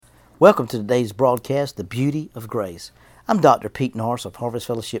Welcome to today's broadcast, The Beauty of Grace. I'm Dr. Pete Norris of Harvest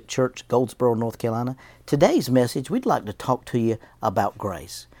Fellowship Church, Goldsboro, North Carolina. Today's message, we'd like to talk to you about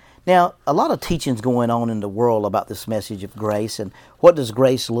grace. Now, a lot of teachings going on in the world about this message of grace and what does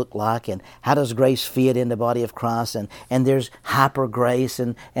grace look like and how does grace fit in the body of Christ, and there's hyper grace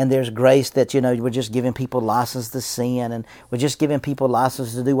and there's grace that, we're just giving people license to sin and we're just giving people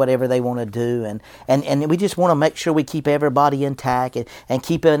license to do whatever they want to do, and we just want to make sure we keep everybody intact and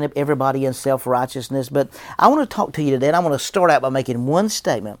keep everybody in self-righteousness. But I want to talk to you today, and I want to start out by making one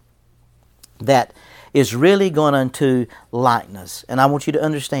statement that is really going into likeness. And I want you to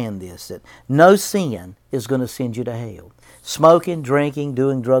understand this, that no sin is going to send you to hell. Smoking, drinking,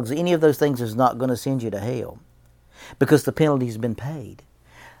 doing drugs, any of those things is not going to send you to hell because the penalty has been paid.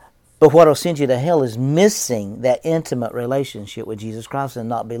 But what will send you to hell is missing that intimate relationship with Jesus Christ and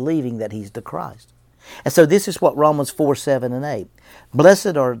not believing that He's the Christ. And so this is what Romans 4, 7, and 8.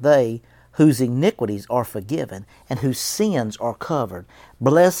 Blessed are they whose iniquities are forgiven and whose sins are covered.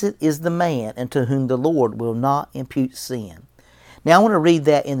 Blessed is the man unto whom the Lord will not impute sin. Now I want to read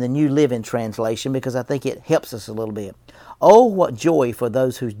that in the New Living Translation because I think it helps us a little bit. Oh, what joy for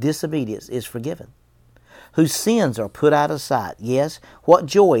those whose disobedience is forgiven, whose sins are put out of sight. Yes, what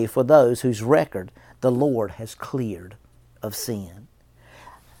joy for those whose record the Lord has cleared of sin.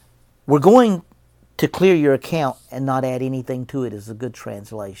 We're going to clear your account and not add anything to it is a good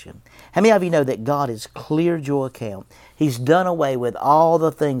translation. How many of you know that God has cleared your account? He's done away with all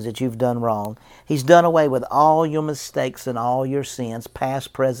the things that you've done wrong. He's done away with all your mistakes and all your sins,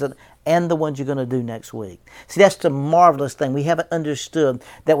 past, present, and the ones you're going to do next week. See, that's the marvelous thing. We haven't understood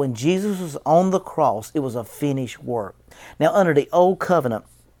that when Jesus was on the cross, it was a finished work. Now, under the old covenant,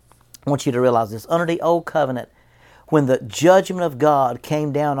 I want you to realize this. Under the old covenant, when the judgment of God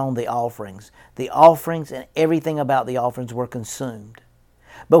came down on the offerings and everything about the offerings were consumed.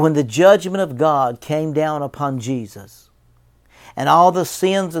 But when the judgment of God came down upon Jesus, and all the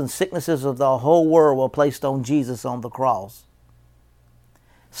sins and sicknesses of the whole world were placed on Jesus on the cross,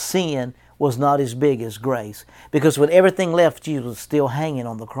 sin was not as big as grace. Because when everything left, Jesus was still hanging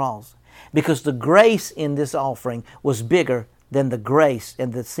on the cross. Because the grace in this offering was bigger than the grace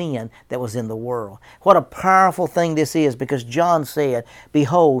and the sin that was in the world. What a powerful thing this is, because John said,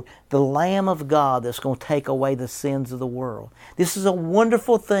 behold, the Lamb of God that's going to take away the sins of the world. This is a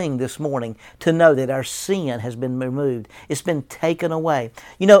wonderful thing this morning to know that our sin has been removed. It's been taken away.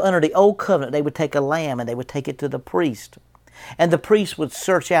 Under the old covenant, they would take a lamb and they would take it to the priest. And the priest would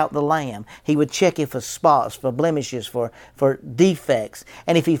search out the lamb. He would check it for spots, for blemishes, for defects.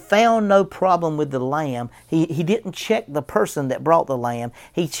 And if he found no problem with the lamb, he didn't check the person that brought the lamb.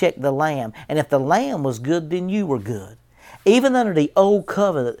 He checked the lamb. And if the lamb was good, then you were good. Even under the old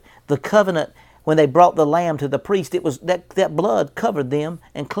covenant, the covenant, when they brought the lamb to the priest, it was that blood covered them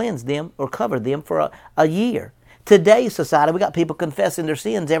and cleansed them or covered them for a year. Today's society, we got people confessing their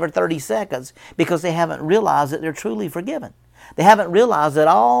sins every 30 seconds because they haven't realized that they're truly forgiven. They haven't realized that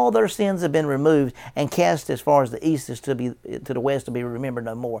all their sins have been removed and cast as far as the east is to the west to be remembered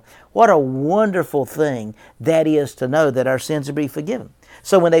no more. What a wonderful thing that is to know that our sins are be forgiven.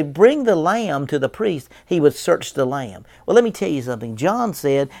 So when they bring the lamb to the priest, he would search the lamb. Well, let me tell you something. John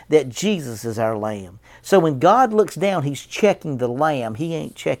said that Jesus is our lamb. So when God looks down, He's checking the lamb. He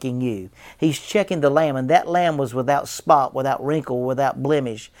ain't checking you. He's checking the lamb, and that lamb was without spot, without wrinkle, without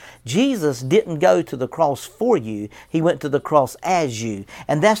blemish. Jesus didn't go to the cross for you. He went to the cross as you.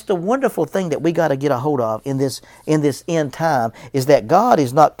 And that's the wonderful thing that we got to get a hold of in this end time, is that God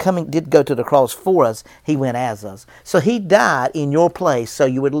did go to the cross for us. He went as us. So He died in your place so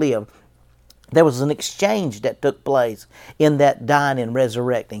you would live. There was an exchange that took place in that dying and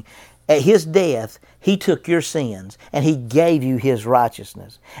resurrecting. At His death, He took your sins and He gave you His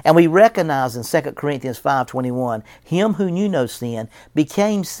righteousness. And we recognize in 2 Corinthians 5:21, Him who knew no sin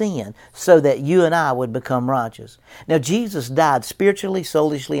became sin so that you and I would become righteous. Now Jesus died spiritually,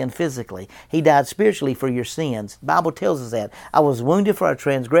 soulishly, and physically. He died spiritually for your sins. The Bible tells us that. I was wounded for our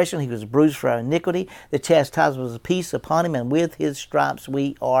transgression. He was bruised for our iniquity. The chastisement was peace upon Him, and with His stripes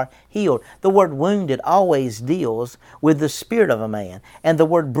we are healed. The word wounded always deals with the spirit of a man. And the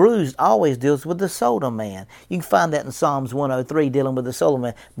word bruised always deals with the soul of man. You can find that in Psalms 103 dealing with the soul of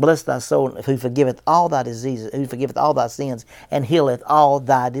man. Bless thy soul who forgiveth all thy diseases, who forgiveth all thy sins and healeth all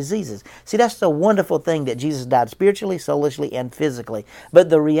thy diseases. See, that's the wonderful thing that Jesus died spiritually, soulishly, and physically. But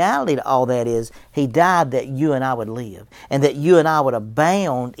the reality to all that is He died that you and I would live, and that you and I would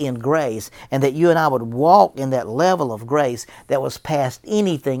abound in grace, and that you and I would walk in that level of grace that was past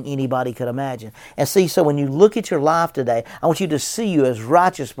anything anybody could imagine. And see, so when you look at your life today, I want you to see you as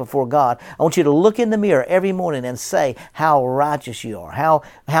righteous before God. I want you to look in the mirror every morning and say how righteous you are,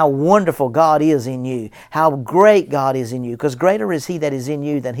 how wonderful God is in you, how great God is in you, because greater is He that is in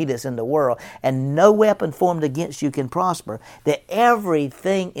you than he that's in the world, and no weapon formed against you can prosper, that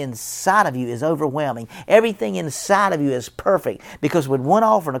everything inside of you is overwhelming. Everything inside of you is perfect, because with one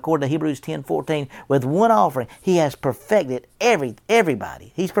offering, according to Hebrews 10:14, with one offering, He has perfected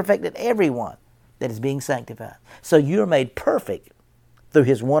everybody. He's perfected everyone that is being sanctified. So you're made perfect through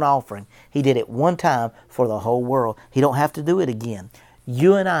His one offering. He did it one time for the whole world. He don't have to do it again.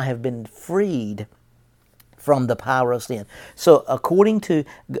 You and I have been freed from the power of sin. So according to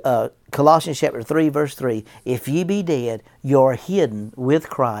Colossians chapter 3, verse 3, if ye be dead, you're hidden with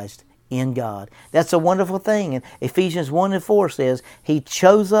Christ in God. That's a wonderful thing. And Ephesians 1:4 says, He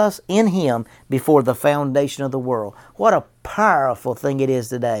chose us in Him before the foundation of the world. What a powerful thing it is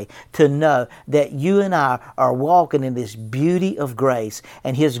today to know that you and I are walking in this beauty of grace,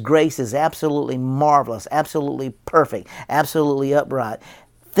 and His grace is absolutely marvelous, absolutely perfect, absolutely upright.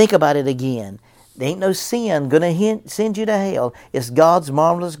 Think about it again. There ain't no sin going to send you to hell. It's God's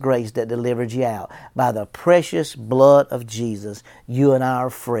marvelous grace that delivered you out. By the precious blood of Jesus, you and I are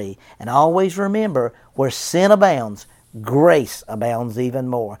free. And always remember, where sin abounds, grace abounds even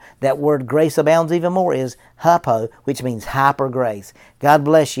more. That word grace abounds even more is hypo, which means hyper grace. God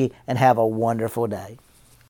bless you and have a wonderful day.